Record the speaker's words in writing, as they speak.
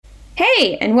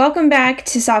Hey, and welcome back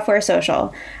to Software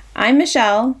Social. I'm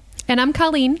Michelle. And I'm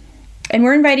Colleen. And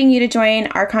we're inviting you to join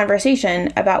our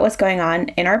conversation about what's going on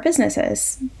in our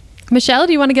businesses. Michelle,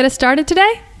 do you want to get us started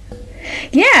today?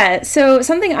 Yeah, so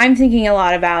something I'm thinking a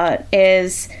lot about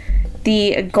is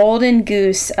the golden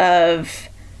goose of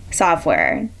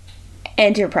software,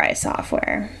 enterprise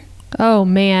software. Oh,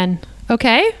 man.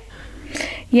 Okay.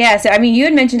 Yeah, so you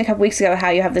had mentioned a couple weeks ago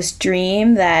how you have this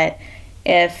dream that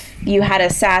if you had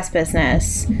a SaaS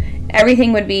business,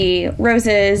 everything would be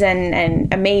roses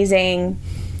and amazing,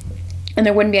 and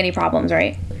there wouldn't be any problems,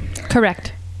 right?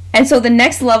 Correct. And so the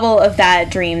next level of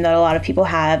that dream that a lot of people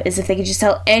have is if they could just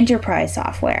sell enterprise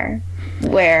software,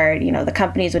 where, the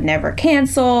companies would never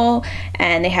cancel,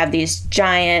 and they have these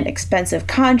giant, expensive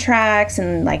contracts,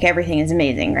 and, everything is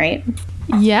amazing, right?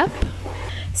 Yep.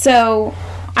 So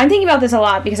I'm thinking about this a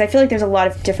lot because I feel like there's a lot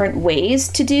of different ways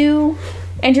to do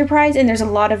enterprise, and there's a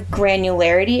lot of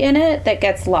granularity in it that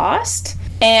gets lost.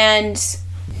 And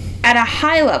at a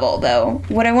high level, though,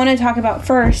 what I want to talk about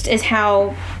first is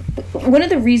how one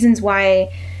of the reasons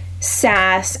why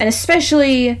SaaS, and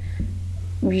especially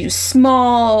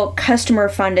small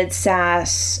customer-funded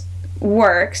SaaS,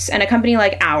 works, and a company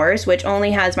like ours, which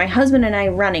only has my husband and I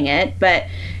running it, but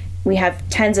we have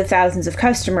tens of thousands of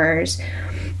customers,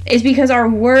 is because our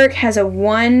work has a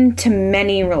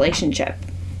one-to-many relationship.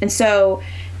 And so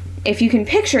if you can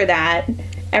picture that,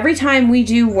 every time we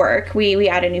do work, we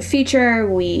add a new feature,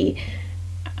 we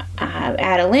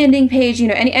add a landing page,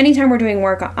 anytime we're doing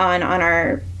work on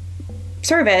our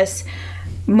service,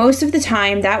 most of the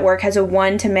time that work has a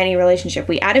one-to-many relationship.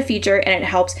 We add a feature and it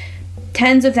helps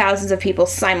tens of thousands of people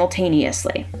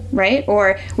simultaneously, right?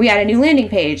 Or we add a new landing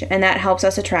page and that helps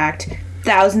us attract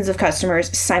thousands of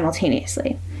customers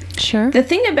simultaneously. Sure. The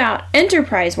thing about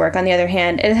enterprise work, on the other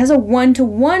hand, it has a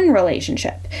one-to-one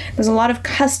relationship. There's a lot of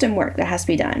custom work that has to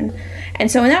be done.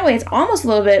 And so in that way, it's almost a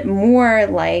little bit more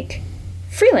like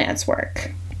freelance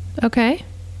work. Okay.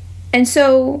 And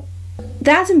so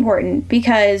that's important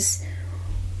because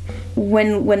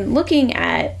when looking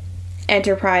at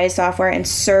enterprise software and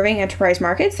serving enterprise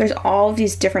markets, there's all of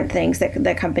these different things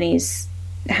that companies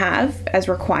have as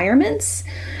requirements.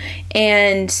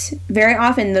 And very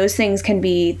often those things can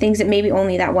be things that maybe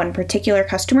only that one particular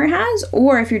customer has,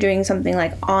 or if you're doing something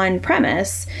like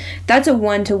on-premise, that's a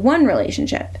one-to-one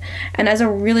relationship. And as a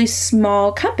really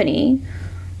small company,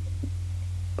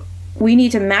 we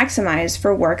need to maximize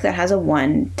for work that has a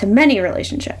one-to-many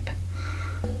relationship.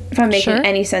 If I'm making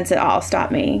any sense at all,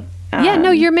 stop me. Yeah,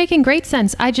 no, you're making great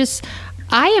sense.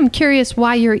 I am curious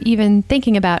why you're even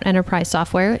thinking about enterprise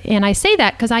software. And I say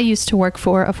that because I used to work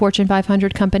for a Fortune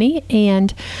 500 company.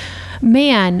 And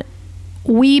man,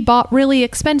 we bought really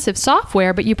expensive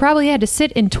software, but you probably had to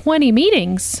sit in 20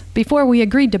 meetings before we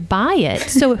agreed to buy it.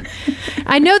 So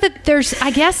I know that there's,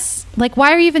 I guess,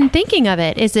 why are you even thinking of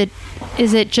it? Is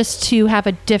it just to have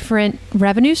a different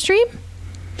revenue stream?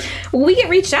 Well, we get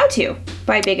reached out to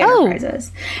by big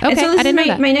enterprises. Okay, and so I didn't know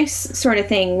that. My next sort of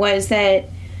thing was that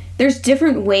there's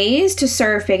different ways to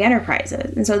serve big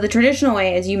enterprises. And so the traditional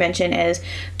way, as you mentioned, is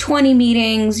 20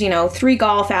 meetings, 3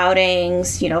 golf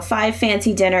outings, 5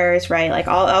 fancy dinners, right?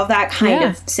 All that kind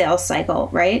of sales cycle,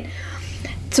 right?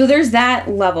 So there's that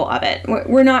level of it.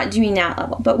 We're not doing that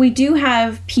level. But we do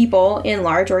have people in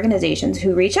large organizations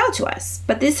who reach out to us.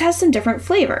 But this has some different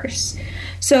flavors.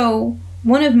 So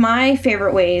one of my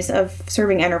favorite ways of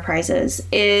serving enterprises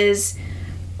is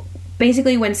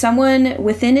basically when someone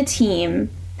within a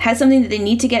team has something that they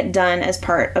need to get done as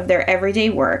part of their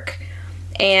everyday work,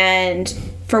 and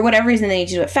for whatever reason they need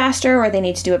to do it faster or they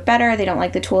need to do it better, they don't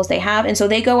like the tools they have, and so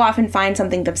they go off and find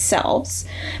something themselves,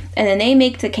 and then they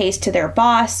make the case to their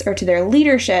boss or to their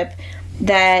leadership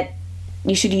that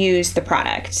you should use the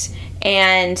product.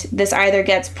 And this either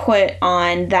gets put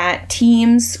on that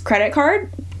team's credit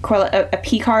card, a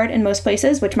P card in most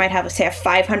places, which might have, say, a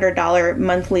 $500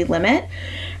 monthly limit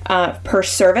per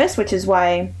service, which is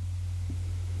why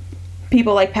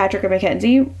people like Patrick and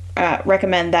Mackenzie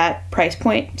recommend that price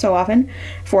point so often,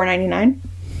 $4.99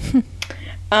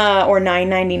 or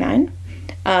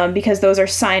 $9.99, because those are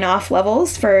sign-off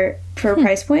levels for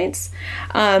price points.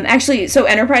 Actually, so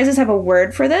enterprises have a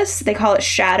word for this. They call it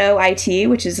shadow IT,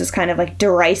 which is this kind of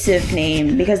derisive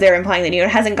name because they're implying that it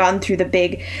hasn't gone through the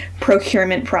big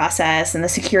procurement process and the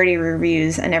security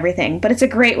reviews and everything. But it's a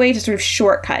great way to sort of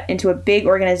shortcut into a big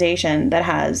organization that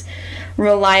has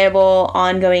reliable,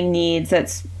 ongoing needs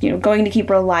that's going to keep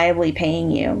reliably paying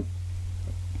you.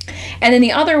 And then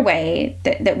the other way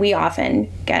that we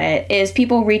often get it is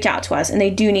people reach out to us and they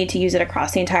do need to use it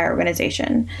across the entire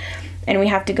organization. And we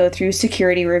have to go through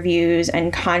security reviews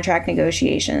and contract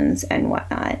negotiations and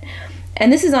whatnot.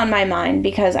 And this is on my mind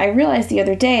because I realized the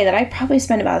other day that I probably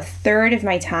spend about a third of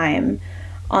my time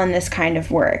on this kind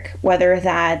of work, whether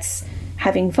that's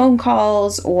having phone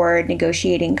calls or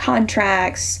negotiating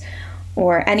contracts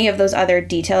or any of those other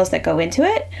details that go into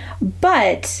it,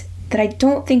 but that I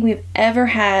don't think we've ever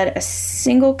had a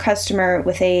single customer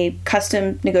with a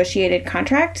custom negotiated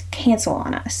contract cancel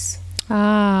on us.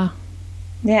 Ah.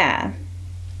 Yeah.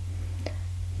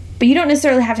 But you don't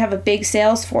necessarily have to have a big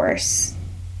sales force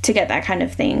to get that kind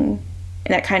of thing,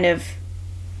 that kind of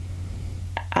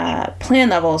plan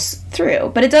levels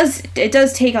through. But it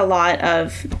does take a lot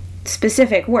of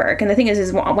specific work. And the thing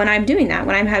is when I'm doing that,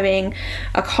 when I'm having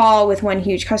a call with one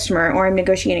huge customer or I'm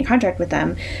negotiating a contract with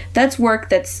them, that's work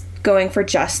that's going for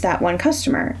just that one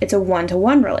customer. It's a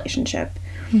one-to-one relationship.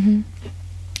 Mm-hmm.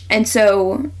 And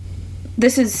so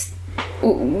this is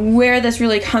where this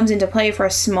really comes into play for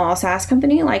a small SaaS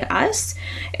company like us,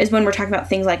 is when we're talking about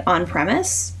things like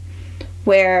on-premise,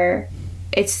 where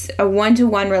it's a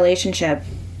one-to-one relationship.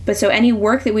 But so any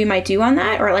work that we might do on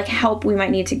that, or like help we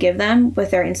might need to give them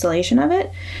with their installation of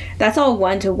it, that's all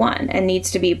one-to-one and needs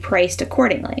to be priced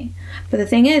accordingly. But the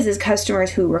thing is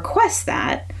customers who request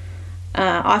that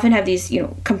often have these,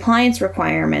 compliance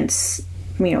requirements,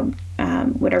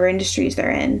 whatever industries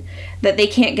they're in, that they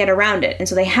can't get around it, and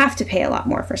so they have to pay a lot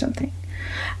more for something.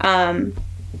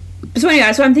 So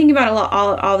anyway, so I'm thinking about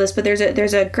all this, but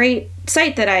there's a great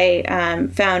site that I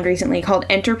found recently called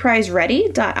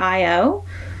enterpriseready.io,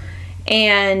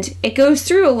 and it goes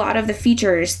through a lot of the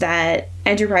features that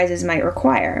enterprises might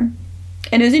require.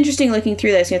 And it was interesting looking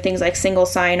through this, things like single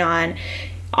sign-on,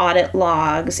 audit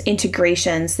logs,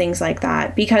 integrations, things like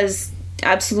that, because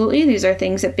absolutely these are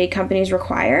things that big companies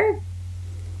require,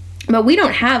 but we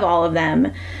don't have all of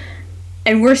them,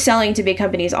 and we're selling to big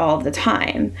companies all of the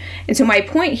time. And so my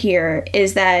point here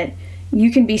is that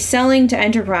you can be selling to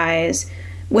enterprise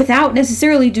without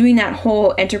necessarily doing that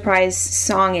whole enterprise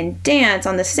song and dance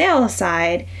on the sales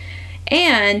side,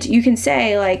 and you can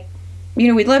say,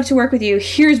 we'd love to work with you,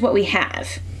 here's what we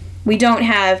have. We don't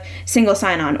have single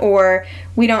sign-on, or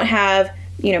we don't have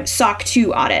SOC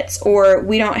 2 audits, or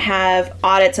we don't have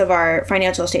audits of our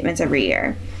financial statements every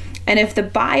year. And if the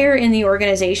buyer in the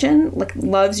organization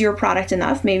loves your product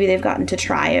enough, maybe they've gotten to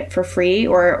try it for free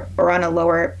or on a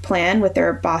lower plan with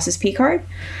their boss's P card,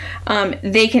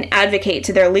 they can advocate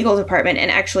to their legal department and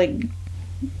actually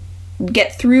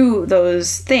get through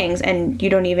those things, and you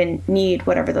don't even need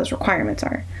whatever those requirements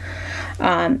are.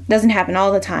 Doesn't happen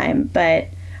all the time, but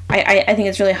I think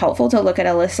it's really helpful to look at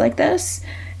a list like this,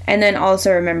 and then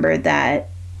also remember that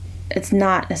it's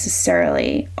not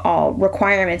necessarily all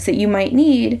requirements that you might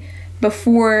need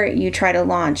before you try to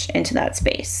launch into that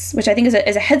space, which I think is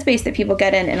a headspace that people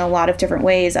get in a lot of different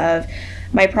ways of,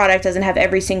 my product doesn't have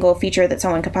every single feature that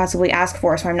someone could possibly ask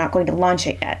for, so I'm not going to launch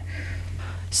it yet.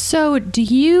 So do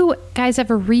you guys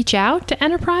ever reach out to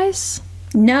enterprise?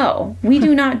 No, we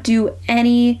do not do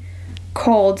any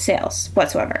cold sales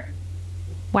whatsoever.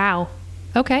 Wow.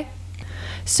 Okay.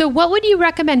 So what would you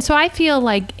recommend? So I feel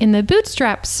like in the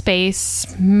bootstrap space,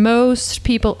 most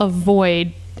people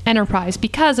avoid enterprise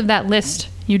because of that list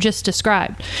you just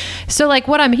described. So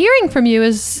what I'm hearing from you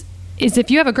is if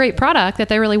you have a great product that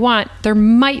they really want, there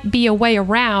might be a way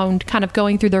around kind of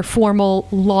going through their formal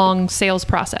long sales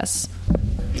process.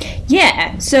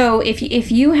 Yeah. So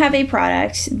if you have a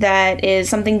product that is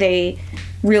something they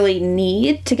really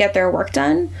need to get their work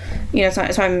done, so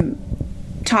I'm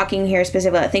talking here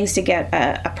specifically about things to get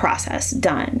a process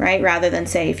done, right? Rather than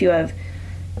say if you have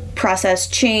process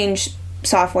change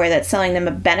software that's selling them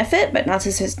a benefit, but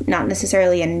not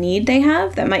necessarily a need they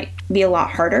have, that might be a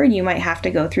lot harder, and you might have to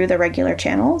go through the regular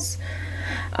channels.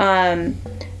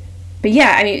 But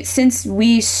yeah, since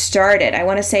we started, I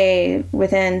want to say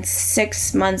within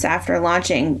 6 months after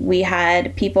launching, we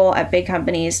had people at big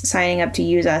companies signing up to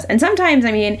use us. And sometimes,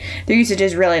 their usage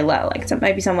is really low. It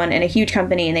might be someone in a huge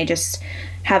company and they just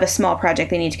have a small project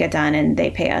they need to get done, and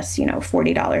they pay us,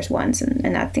 $40 once,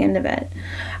 and that's the end of it.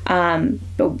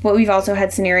 But we've also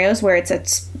had scenarios where it's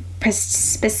a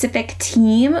specific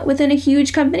team within a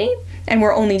huge company, and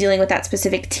we're only dealing with that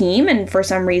specific team, and for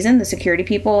some reason the security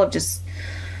people have just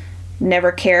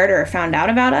never cared or found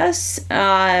out about us,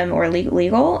 or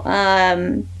legal.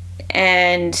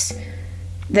 And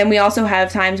then we also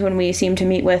have times when we seem to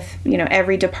meet with,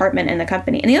 every department in the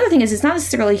company. And the other thing is, it's not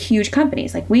necessarily huge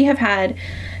companies. We have had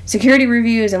security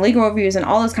reviews and legal reviews and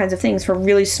all those kinds of things for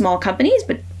really small companies,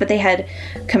 but they had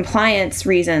compliance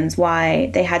reasons why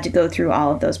they had to go through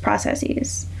all of those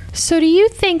processes. So do you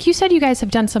think, you said you guys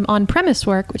have done some on-premise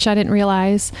work, which I didn't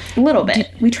realize. A little bit.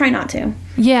 We try not to.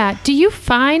 Yeah. Do you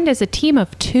find as a team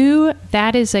of 2,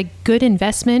 that is a good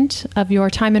investment of your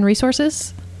time and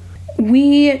resources?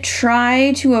 We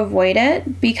try to avoid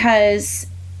it because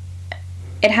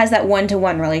it has that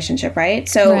one-to-one relationship, right?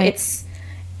 So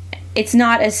it's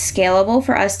not as scalable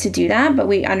for us to do that, but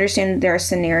we understand there are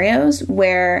scenarios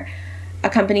where a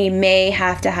company may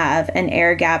have to have an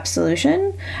air gap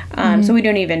solution. So we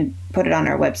don't even put it on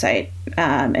our website,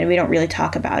 and we don't really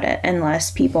talk about it unless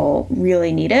people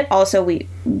really need it. Also,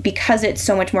 because it's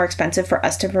so much more expensive for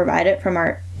us to provide it from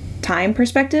our time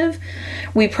perspective,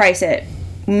 we price it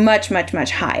much, much,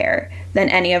 much higher than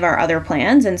any of our other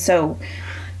plans. And so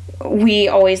we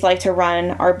always like to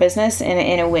run our business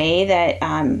in a way that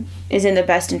is in the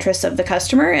best interest of the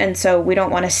customer. And so we don't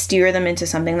want to steer them into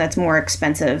something that's more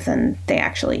expensive than they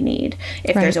actually need,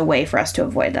 if there's a way for us to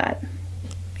avoid that.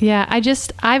 Yeah,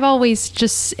 I've always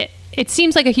just, it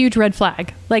seems like a huge red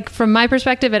flag. Like from my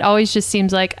perspective, it always just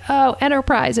seems like, oh,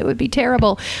 enterprise, it would be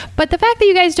terrible. But the fact that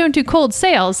you guys don't do cold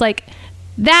sales, like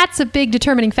that's a big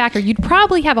determining factor. You'd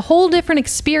probably have a whole different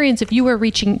experience if you were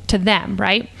reaching to them,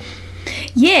 right?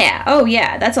 Yeah. Oh,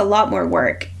 yeah. That's a lot more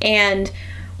work. And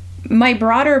my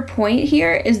broader point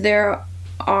here is there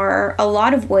are a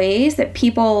lot of ways that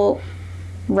people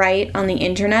write on the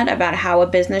internet about how a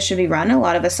business should be run, a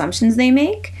lot of assumptions they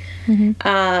make.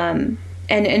 And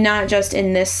not just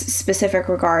in this specific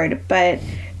regard, but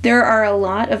there are a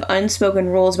lot of unspoken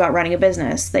rules about running a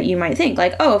business that you might think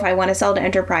like, oh, if I want to sell to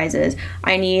enterprises,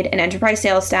 I need an enterprise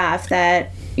sales staff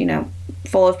that,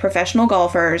 full of professional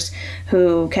golfers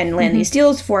who can land these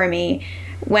deals for me,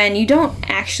 when you don't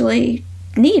actually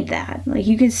need that. Like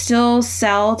you can still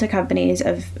sell to companies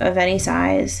of any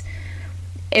size.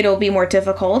 It'll be more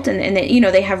difficult, and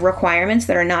they have requirements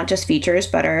that are not just features,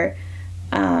 but are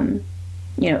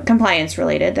compliance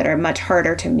related that are much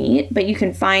harder to meet. But you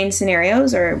can find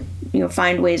scenarios or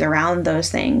find ways around those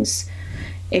things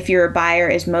if your buyer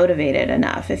is motivated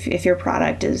enough, if your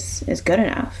product is good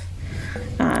enough.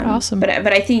 Awesome. But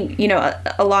I think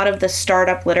a lot of the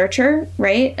startup literature,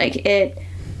 right? Like it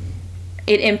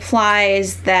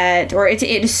implies that, or it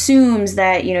assumes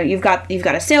that you've got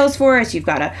a sales force, you've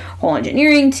got a whole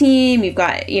engineering team, you've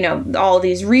got all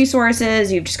these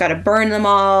resources, you've just got to burn them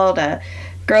all to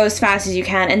grow as fast as you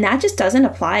can, and that just doesn't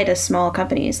apply to small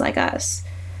companies like us.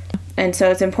 And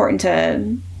so it's important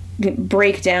to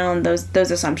break down those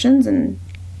assumptions and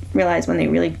realize when they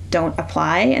really don't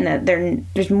apply, and that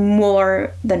there's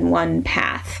more than one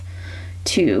path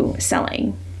to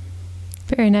selling.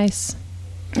 Very nice.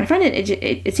 I find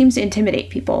it seems to intimidate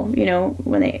people,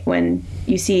 when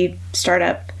you see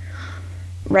startup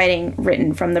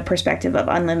written from the perspective of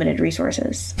unlimited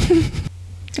resources.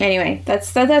 Anyway,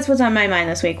 that's what's on my mind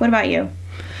this week. What about you?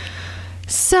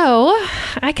 So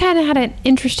I kind of had an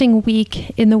interesting week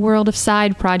in the world of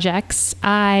side projects.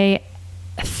 I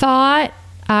thought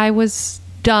I was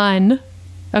done.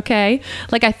 Okay.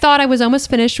 Like I thought I was almost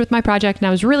finished with my project and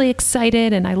I was really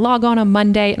excited, and I log on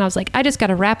Monday and I was like, I just got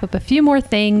to wrap up a few more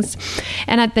things.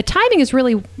 And the timing is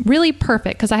really, really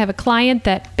perfect because I have a client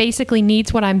that basically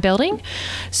needs what I'm building.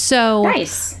 So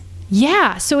nice.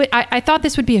 Yeah. So I thought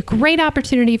this would be a great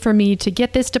opportunity for me to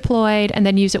get this deployed and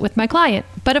then use it with my client.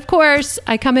 But of course,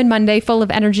 I come in Monday full of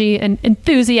energy and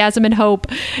enthusiasm and hope.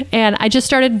 And I just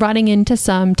started running into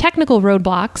some technical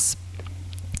roadblocks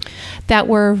that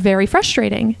were very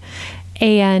frustrating.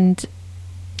 And,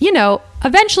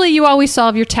 eventually you always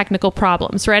solve your technical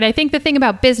problems, right? I think the thing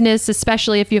about business,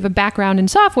 especially if you have a background in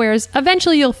software, is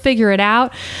eventually you'll figure it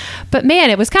out. But man,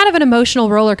 it was kind of an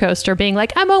emotional roller coaster being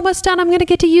like, I'm almost done. I'm going to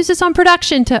get to use this on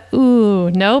production, to,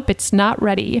 ooh, nope, it's not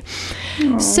ready.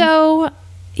 Aww. So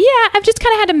yeah, I've just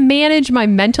kind of had to manage my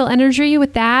mental energy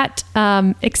with that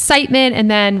excitement,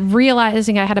 and then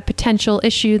realizing I had a potential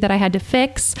issue that I had to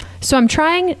fix. So I'm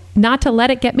trying not to let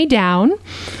it get me down.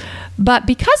 But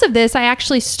because of this, I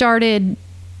actually started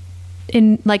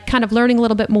in kind of learning a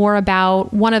little bit more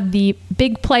about one of the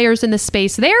big players in the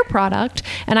space, their product,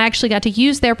 and I actually got to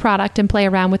use their product and play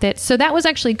around with it. So that was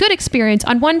actually a good experience.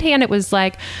 On one hand, it was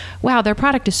like, wow, their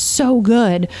product is so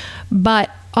good.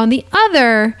 But on the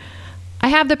other, I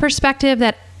have the perspective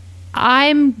that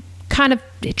I'm kind of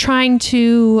trying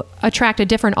to attract a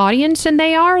different audience than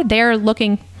they are. They're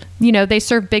looking, they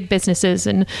serve big businesses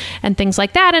and things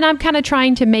like that. And I'm kind of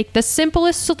trying to make the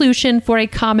simplest solution for a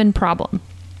common problem.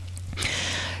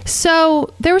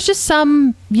 So there was just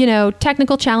some,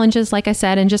 technical challenges, like I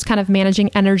said, and just kind of managing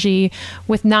energy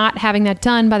with not having that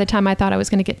done by the time I thought I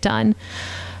was going to get done.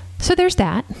 So there's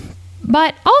that.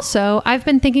 But also, I've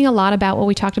been thinking a lot about what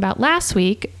we talked about last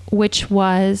week, which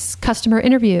was customer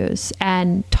interviews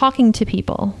and talking to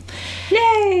people.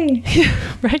 Yay!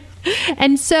 Right?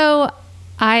 And so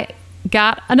I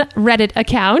got a Reddit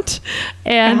account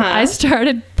and I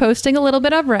started posting a little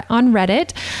bit on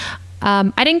Reddit.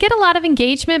 I didn't get a lot of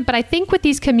engagement, but I think with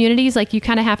these communities, like, you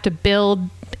kind of have to build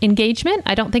engagement.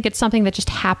 I don't think it's something that just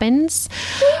happens.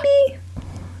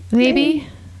 Maybe.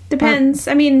 Depends.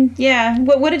 I mean, yeah.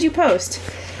 What did you post?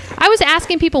 I was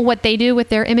asking people what they do with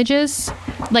their images,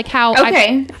 like how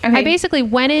I basically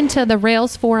went into the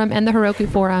Rails forum and the Heroku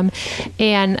forum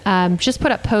and just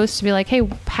put up posts to be like, hey,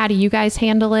 how do you guys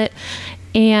handle it?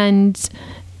 And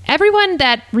everyone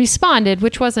that responded,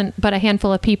 which wasn't but a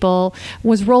handful of people,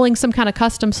 was rolling some kind of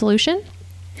custom solution.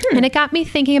 And it got me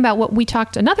thinking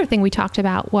about another thing we talked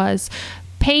about was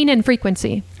pain and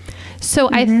frequency. So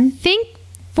I think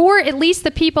for at least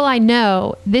the people I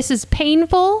know, this is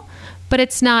painful, but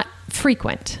it's not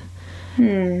frequent.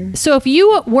 So if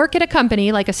you work at a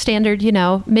company, like a standard,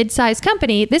 mid-sized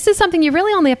company, this is something you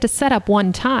really only have to set up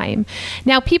one time.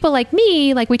 Now, people like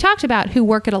me, like we talked about, who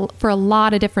work for a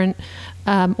lot of different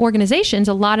organizations,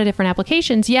 a lot of different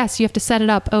applications, yes, you have to set it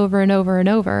up over and over and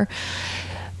over.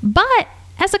 But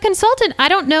as a consultant, I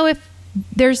don't know if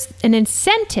there's an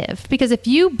incentive, because if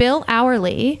you bill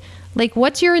hourly, like,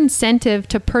 what's your incentive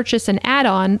to purchase an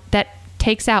add-on that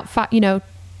takes out,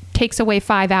 takes away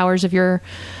 5 hours of your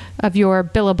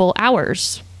billable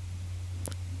hours?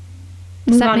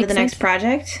 Move on to the next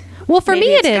project. Well, for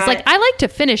me, it is. Like, I like to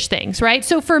finish things, right?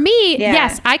 So for me,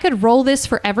 yes, I could roll this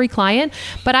for every client,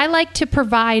 but I like to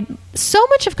provide, so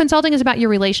much of consulting is about your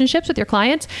relationships with your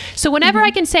clients. So whenever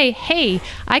I can say, hey,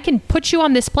 I can put you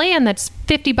on this plan that's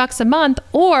 $50 a month,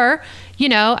 or,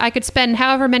 I could spend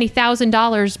however many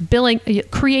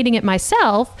 $1,000 creating it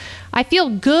myself, I feel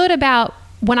good about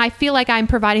when I feel like I'm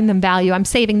providing them value, I'm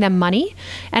saving them money,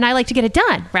 and I like to get it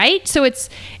done, right? So it's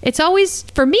always,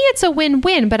 for me, it's a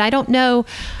win-win, but I don't know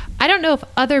if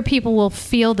other people will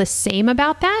feel the same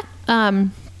about that.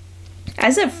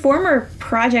 As a former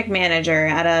project manager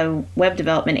at a web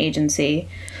development agency,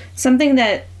 something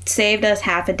that saved us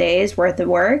half a day's worth of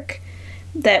work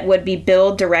that would be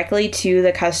billed directly to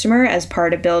the customer as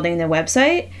part of building the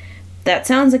website, that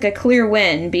sounds like a clear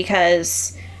win,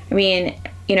 because, I mean,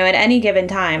 at any given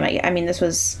time, I mean, this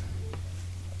was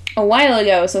a while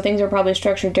ago, so things are probably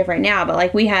structured different now, but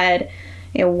like, we had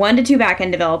 1 to 2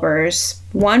 back-end developers,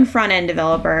 1 front-end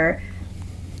developer,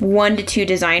 1 to 2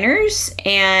 designers,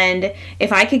 and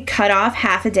if I could cut off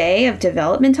half a day of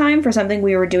development time for something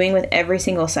we were doing with every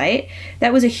single site,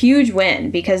 that was a huge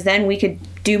win, because then we could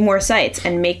do more sites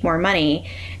and make more money.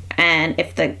 And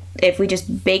if we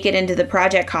just bake it into the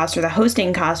project cost or the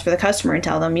hosting cost for the customer and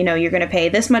tell them, you're going to pay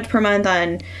this much per month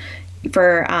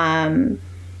for what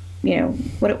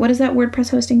is that WordPress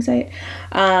hosting site?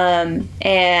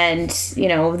 And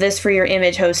this for your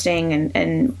image hosting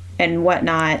and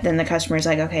whatnot, then the customer's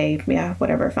like, okay, yeah,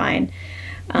 whatever, fine.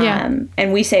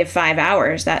 And we save 5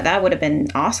 hours. That would have been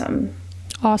awesome.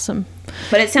 Awesome.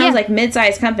 But it sounds like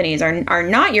mid-sized companies are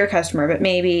not your customer, but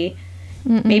maybe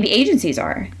agencies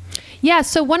are. Yeah,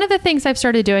 so one of the things I've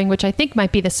started doing, which I think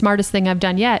might be the smartest thing I've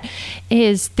done yet,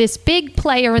 is this big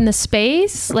player in the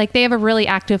space, like, they have a really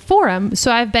active forum.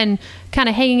 So I've been kind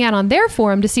of hanging out on their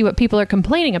forum to see what people are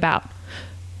complaining about.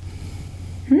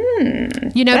 That's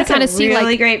to kind of see,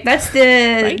 really great. That's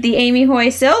the Amy Hoy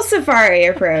Sales Safari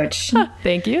approach.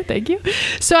 Thank you.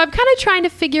 So I'm kind of trying to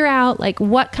figure out, like,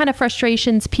 what kind of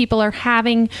frustrations people are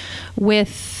having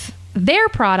with their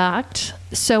product,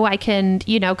 so I can,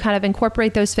 kind of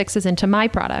incorporate those fixes into my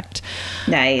product.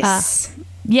 Nice.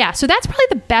 So that's probably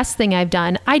the best thing I've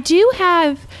done.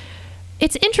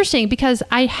 It's interesting because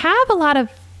I have a lot of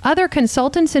other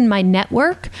consultants in my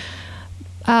network,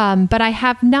 but I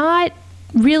have not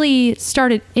really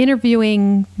started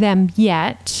interviewing them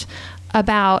yet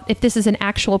about if this is an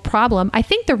actual problem. I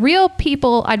think the real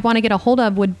people I'd want to get a hold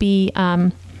of would be,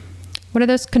 what are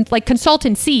those, like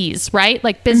consultancies, right?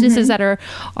 Like businesses that are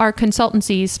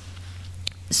consultancies.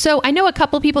 So I know a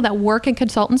couple of people that work in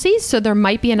consultancies, so there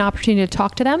might be an opportunity to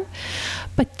talk to them.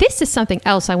 But this is something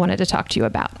else I wanted to talk to you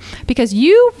about, because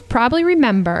you probably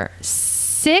remember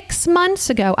 6 months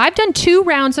ago, I've done 2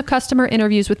 rounds of customer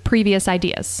interviews with previous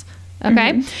ideas.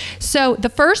 Okay. So the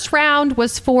first round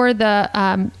was for the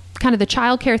kind of the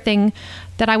childcare thing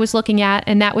that I was looking at,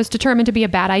 and that was determined to be a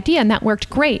bad idea, and that worked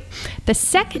great. The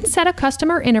second set of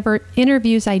customer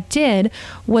interviews I did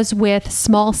was with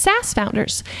small SaaS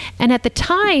founders. And at the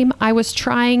time, I was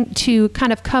trying to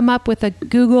kind of come up with a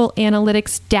Google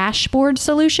Analytics dashboard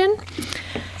solution.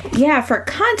 Yeah, for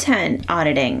content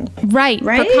auditing. Right.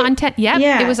 Right? For content. Yep.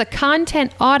 Yeah. It was a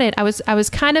content audit. I was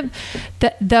kind of,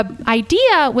 the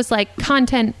idea was like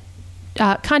content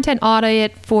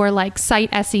audit for like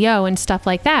site SEO and stuff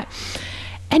like that.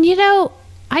 And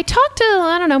I talked to,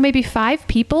 I don't know, maybe 5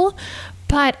 people,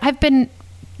 but I've been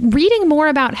reading more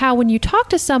about how when you talk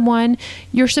to someone,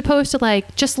 you're supposed to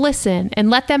like just listen and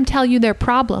let them tell you their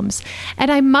problems.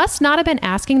 And I must not have been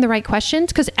asking the right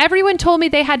questions because everyone told me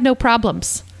they had no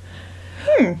problems.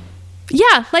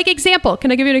 Yeah, like example.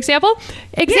 Can I give you an example?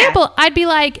 Example, yeah. I'd be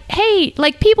like, hey,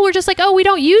 like people were just like, oh, we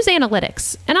don't use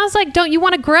analytics. And I was like, don't you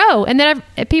want to grow? And then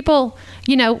people,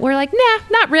 were like, nah,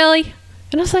 not really.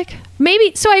 And I was like,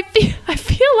 maybe. So I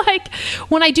feel like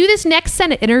when I do this next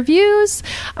set of interviews,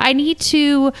 I need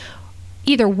to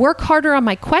either work harder on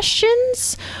my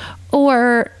questions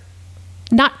or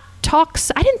not talk.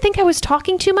 I didn't think I was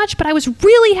talking too much, but I was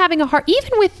really having a hard,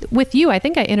 even with you, I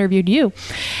think I interviewed you,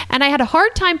 and I had a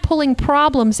hard time pulling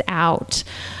problems out.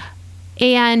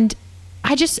 And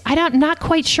I'm not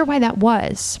quite sure why that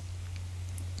was.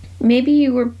 Maybe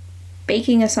you were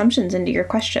baking assumptions into your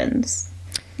questions.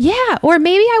 Yeah, or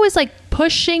maybe I was like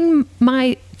pushing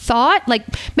my thought, like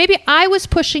maybe I was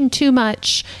pushing too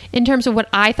much in terms of what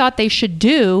I thought they should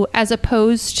do as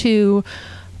opposed to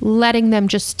letting them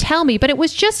just tell me. But it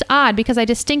was just odd because I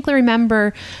distinctly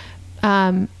remember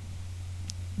that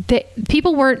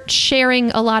people weren't sharing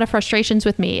a lot of frustrations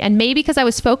with me. And maybe because I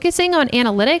was focusing on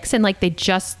analytics and like they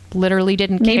just literally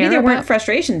didn't care. Maybe there weren't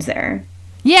frustrations there.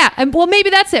 Yeah. And well, maybe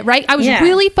that's it, right? I was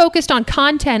really focused on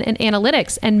content and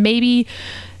analytics, and maybe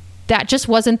that just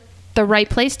wasn't the right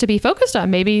place to be focused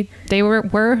on. Maybe they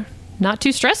were not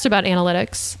too stressed about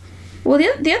analytics. Well,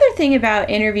 the other thing about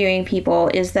interviewing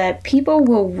people is that people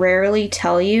will rarely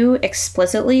tell you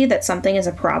explicitly that something is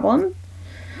a problem,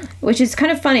 which is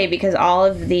kind of funny because all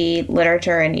of the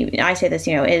literature, and I say this,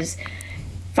 is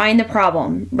find the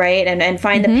problem, right? And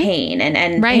find the pain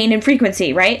and right. Pain and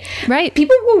frequency, right? Right.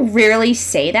 People will rarely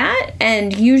say that.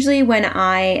 And usually when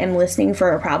I am listening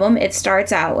for a problem, it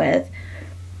starts out with,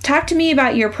 talk to me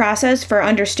about your process for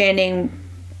understanding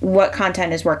what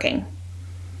content is working.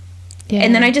 Yeah.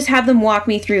 And then I just have them walk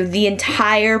me through the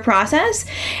entire process,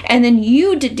 and then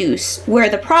you deduce where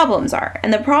the problems are.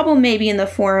 And the problem may be in the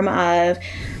form of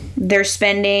they're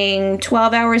spending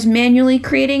 12 hours manually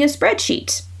creating a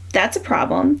spreadsheet. That's a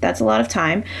problem. That's a lot of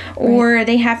time. Right. Or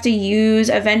they have to use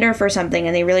a vendor for something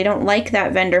and they really don't like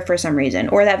that vendor for some reason.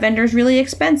 Or that vendor's really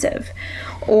expensive.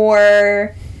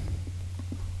 Or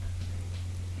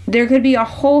there could be a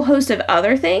whole host of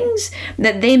other things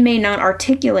that they may not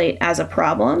articulate as a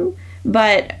problem,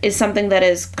 but is something that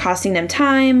is costing them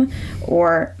time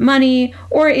or money,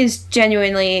 or is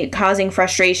genuinely causing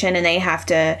frustration and they have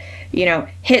to,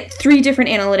 hit 3 different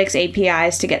analytics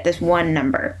APIs to get this one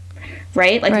number,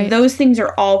 right? Like right. Those things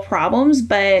are all problems,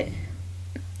 but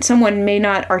someone may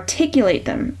not articulate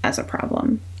them as a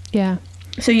problem. Yeah.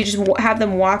 So you just have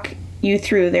them walk you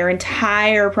through their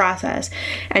entire process.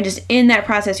 And just in that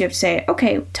process, you have to say,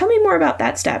 okay, tell me more about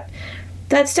that step.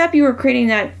 That step you were creating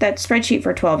that spreadsheet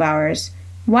for 12 hours.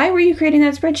 Why were you creating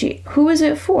that spreadsheet? Who was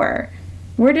it for?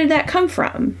 Where did that come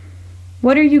from?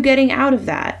 What are you getting out of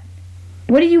that?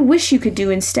 What do you wish you could do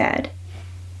instead?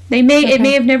 It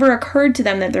may have never occurred to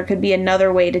them that there could be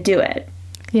another way to do it.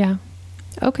 Yeah.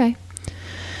 Okay.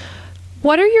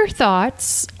 What are your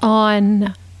thoughts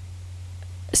on...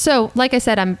 So, like I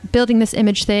said, I'm building this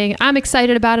image thing. I'm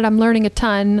excited about it. I'm learning a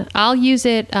ton. I'll use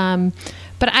it,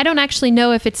 but I don't actually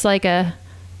know if it's like a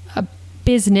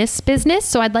business.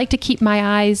 So I'd like to keep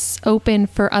my eyes open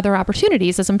for other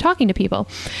opportunities as I'm talking to people.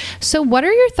 So what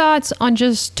are your thoughts on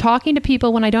just talking to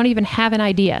people when I don't even have an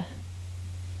idea?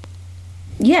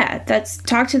 Yeah,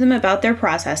 talk to them about their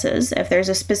processes. If there's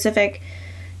a specific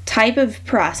type of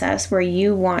process where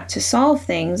you want to solve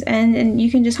things, and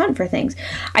you can just hunt for things.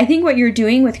 I think what you're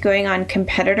doing with going on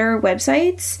competitor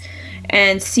websites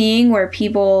and seeing where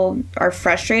people are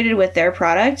frustrated with their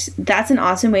product, that's an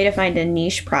awesome way to find a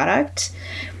niche product.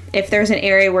 If there's an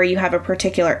area where you have a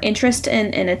particular interest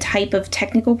in a type of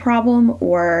technical problem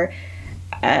or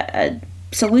a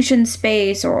solution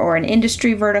space or an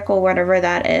industry vertical, whatever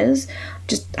that is,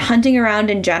 just hunting around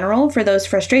in general for those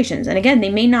frustrations. And again, they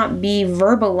may not be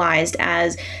verbalized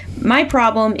as, my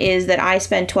problem is that I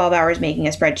spend 12 hours making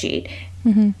a spreadsheet.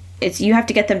 Mm-hmm. You have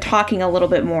to get them talking a little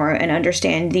bit more and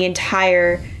understand the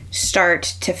entire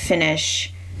start to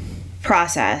finish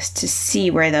process to see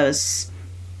where those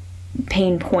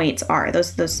pain points are.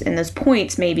 Those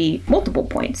points may be multiple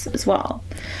points as well.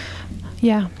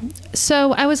 Yeah.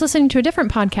 So I was listening to a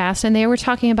different podcast and they were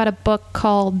talking about a book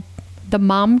called The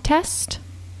Mom Test.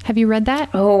 Have you read that?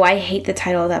 Oh, I hate the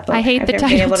title of that book. I hate the title,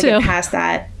 I've never been able to too. get past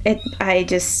that.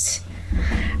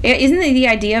 Isn't the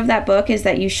idea of that book is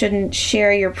that you shouldn't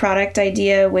share your product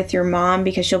idea with your mom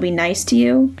because she'll be nice to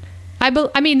you?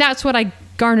 I mean, that's what I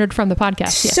garnered from the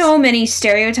podcast. Yes. So many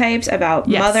stereotypes about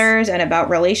Yes. mothers and about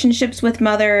relationships with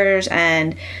mothers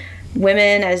and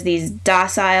women as these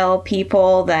docile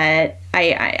people that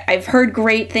I've heard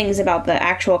great things about the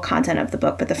actual content of the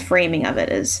book, but the framing of it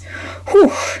is,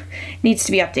 needs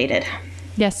to be updated.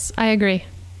 Yes, I agree.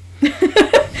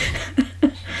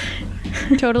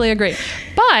 Totally agree.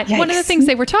 But one of the Yikes. things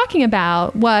they were talking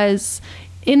about was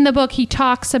in the book, he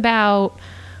talks about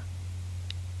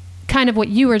kind of what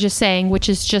you were just saying, which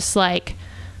is just like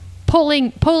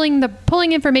pulling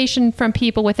information from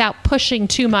people without pushing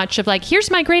too much of like,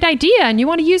 here's my great idea and you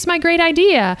want to use my great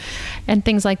idea and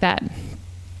things like that.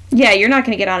 Yeah, you're not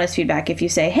going to get honest feedback if you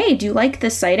say, hey, do you like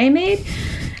this site I made?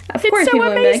 Of course, so people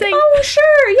will be like, amazing. oh,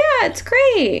 sure, yeah, it's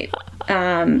great.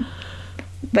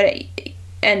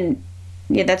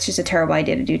 Yeah, that's just a terrible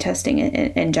idea to do testing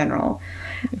in general.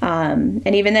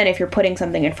 And even then, if you're putting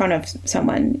something in front of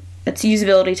someone, it's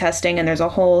usability testing, and there's a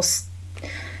whole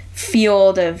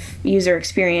field of user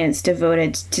experience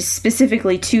devoted to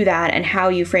specifically to that and how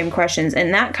you frame questions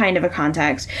in that kind of a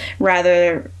context,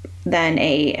 rather than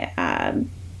a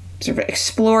sort of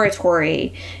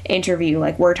exploratory interview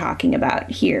like we're talking about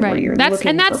here, where you're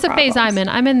looking that's for the phase I'm problems. in.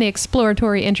 I'm in the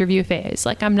exploratory interview phase.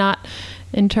 Like I'm not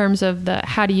in terms of the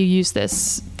how do you use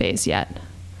this phase yet.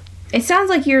 It sounds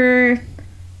like you're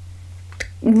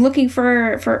looking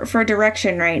for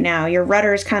direction right now. Your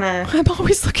rudder's kind of I'm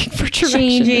always looking for direction,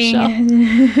 changing.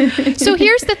 Michelle. So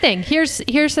here's the thing. Here's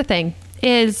the thing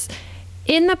is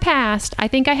in the past, I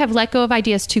think I have let go of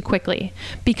ideas too quickly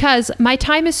because my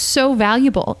time is so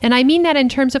valuable. And I mean that in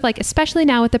terms of like, especially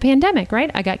now with the pandemic,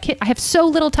 right? I have so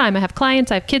little time. I have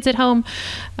clients, I have kids at home.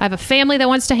 I have a family that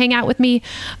wants to hang out with me.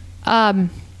 And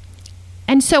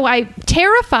so I'm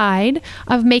terrified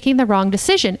of making the wrong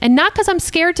decision. And not because I'm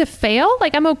scared to fail.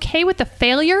 Like I'm okay with the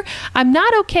failure. I'm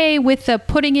not okay with the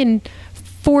putting in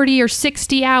 40 or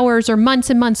 60 hours or months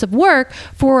and months of work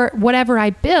for whatever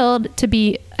I build to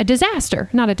be a disaster.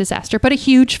 Not a disaster, but a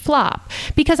huge flop.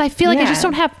 Because I feel like I just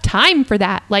don't have time for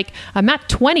that. Like I'm not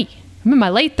 20. I'm in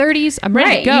my late 30s. I'm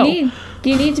ready to go.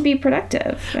 You need to be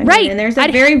productive. Right. And there's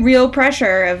a very real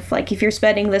pressure of like, if you're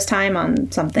spending this time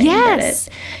on something, Yes.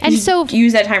 And so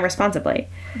use that time responsibly.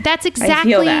 That's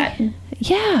exactly. I feel that.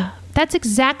 Yeah. That's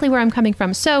exactly where I'm coming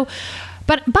from. So,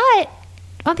 but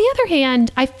on the other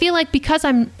hand, I feel like because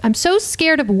I'm so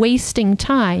scared of wasting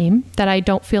time that I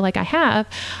don't feel like I have,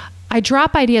 I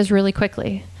drop ideas really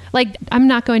quickly. Like, I'm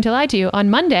not going to lie to you. On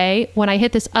Monday, when I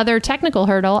hit this other technical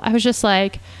hurdle, I was just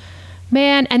like,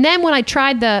 man. And then when I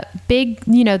tried the big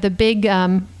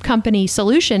company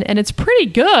solution and it's pretty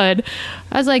good,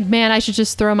 I was like, man, I should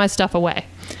just throw my stuff away.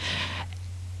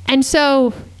 And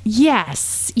so,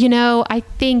 yes, I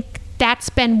think that's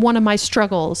been one of my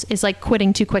struggles is like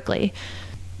quitting too quickly.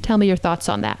 Tell me your thoughts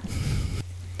on that.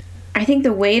 I think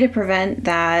the way to prevent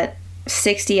that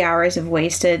 60 hours of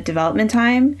wasted development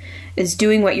time is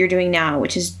doing what you're doing now,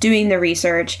 which is doing the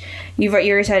research. You've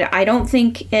already said, I don't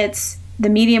think it's the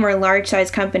medium or large size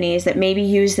companies that maybe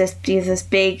use this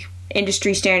big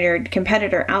industry standard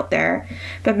competitor out there,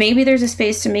 but maybe there's a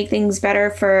space to make things better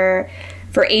for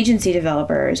agency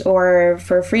developers or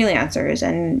for freelancers.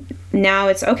 And now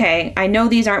it's okay, I know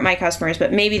these aren't my customers,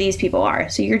 but maybe these people are.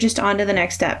 So you're just on to the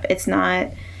next step. It's not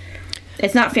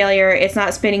failure. It's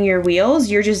not spinning your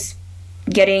wheels. You're just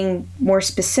getting more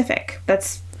specific.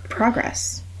 That's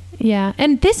progress. Yeah.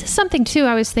 And this is something too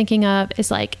I was thinking of is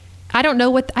like, I don't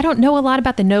know a lot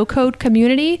about the no-code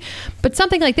community, but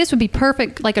something like this would be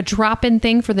perfect. Like a drop-in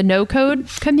thing for the no-code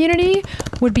community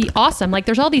would be awesome. Like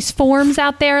there's all these forms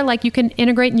out there, like you can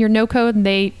integrate in your no-code and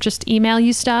they just email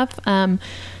you stuff. Cool.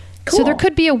 So there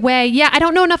could be a way. Yeah, I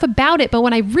don't know enough about it, but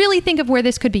when I really think of where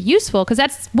this could be useful, because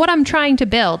that's what I'm trying to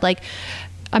build, like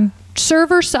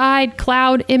server-side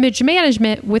cloud image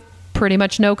management with pretty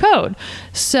much no code.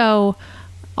 So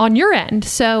on your end.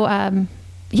 So,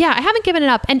 yeah, I haven't given it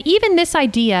up. And even this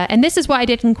idea, and this is why I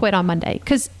didn't quit on Monday,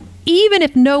 because even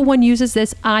if no one uses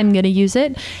this, I'm going to use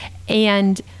it.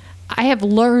 And I have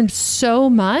learned so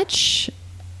much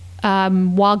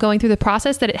while going through the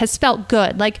process that it has felt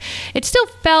good. Like it still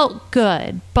felt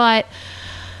good, but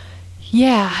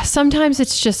yeah, sometimes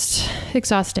it's just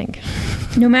exhausting.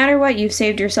 No matter what, you've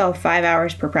saved yourself 5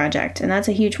 hours per project, and that's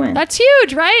a huge win. That's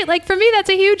huge, right? Like for me, that's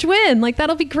a huge win. Like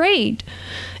that'll be great.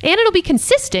 And it'll be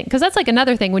consistent, because that's like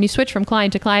another thing. When you switch from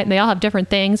client to client and they all have different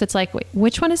things, it's like, wait,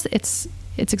 which one is it's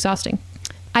exhausting.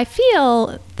 I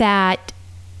feel that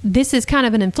this is kind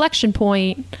of an inflection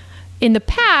point in the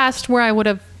past where I would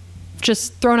have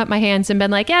just thrown up my hands and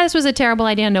been like, yeah, this was a terrible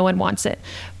idea. No one wants it.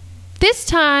 This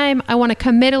time I want to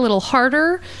commit a little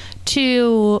harder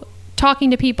to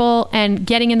talking to people and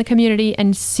getting in the community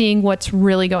and seeing what's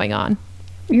really going on.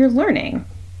 You're learning.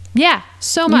 Yeah,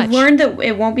 so much. You've learned that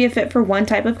it won't be a fit for one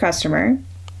type of customer.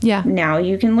 Yeah. Now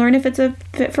you can learn if it's a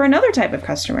fit for another type of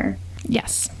customer.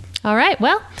 Yes. All right.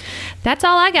 Well, that's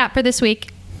all I got for this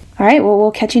week. All right. Well,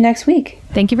 we'll catch you next week.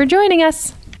 Thank you for joining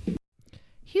us.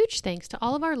 Huge thanks to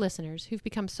all of our listeners who've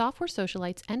become software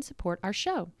socialites and support our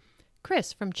show.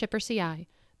 Chris from Chipper CI,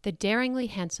 the daringly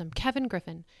handsome Kevin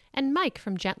Griffin, and Mike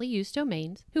from Gently Used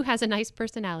Domains, who has a nice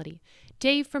personality,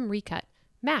 Dave from Recut,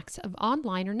 Max of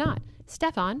Online or Not,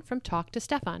 Stefan from Talk to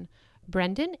Stefan,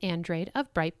 Brendan Andrade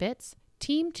of Brightbits,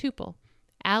 Team Tuple,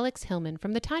 Alex Hillman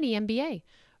from the Tiny MBA,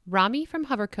 Rami from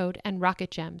Hovercode and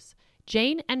Rocket Gems,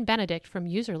 Jane and Benedict from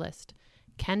Userlist,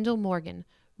 Kendall Morgan,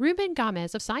 Ruben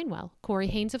Gomez of Signwell, Corey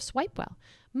Haynes of Swipewell,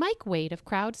 Mike Wade of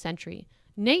Crowd Sentry,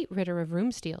 Nate Ritter of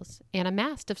Room Steals, Anna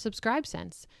Mast of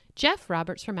SubscribeSense, Jeff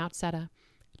Roberts from Outseta,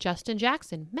 Justin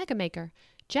Jackson, Megamaker,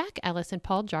 Jack Ellis and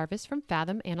Paul Jarvis from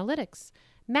Fathom Analytics,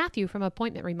 Matthew from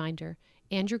Appointment Reminder,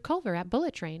 Andrew Culver at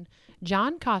Bullet Train,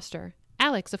 John Coster,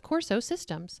 Alex of Corso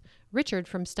Systems, Richard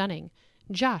from Stunning,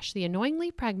 Josh, the annoyingly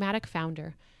pragmatic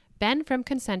founder, Ben from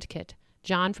Consent Kit,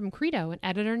 John from Credo and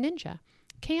Editor Ninja,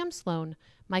 Cam Sloan,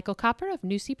 Michael Copper of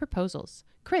Newsy Proposals,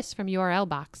 Chris from URL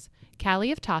Box,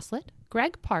 Callie of Toslet,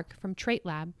 Greg Park from Trait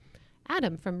Lab,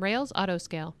 Adam from Rails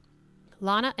Autoscale,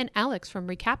 Lana and Alex from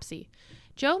Recapsy,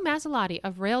 Joe Mazzolotti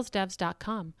of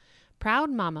RailsDevs.com,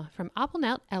 Proud Mama from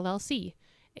AppleNet LLC,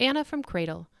 Anna from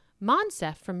Cradle,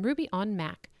 Monsef from Ruby on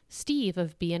Mac, Steve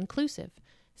of Be Inclusive,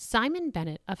 Simon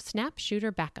Bennett of Snap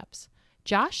Shooter Backups,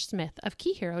 Josh Smith of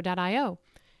KeyHero.io,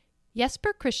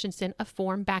 Jesper Christensen of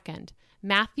Form Backend,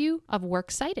 Matthew of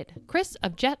Works Cited, Chris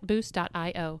of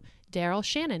JetBoost.io, Daryl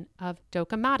Shannon of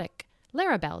Docomatic,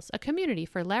 Larabelles, a community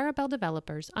for Laravel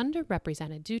developers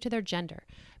underrepresented due to their gender,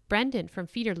 Brendan from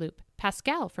Feederloop,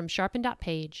 Pascal from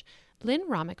Sharpen.page, Lynn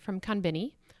Romick from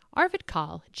Konbini, Arvid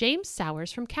Kahl, James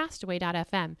Sowers from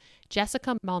Castaway.fm,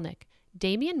 Jessica Malnick,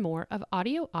 Damian Moore of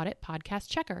Audio Audit Podcast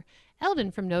Checker,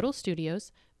 Eldon from Nodal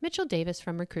Studios, Mitchell Davis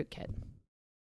from RecruitKit.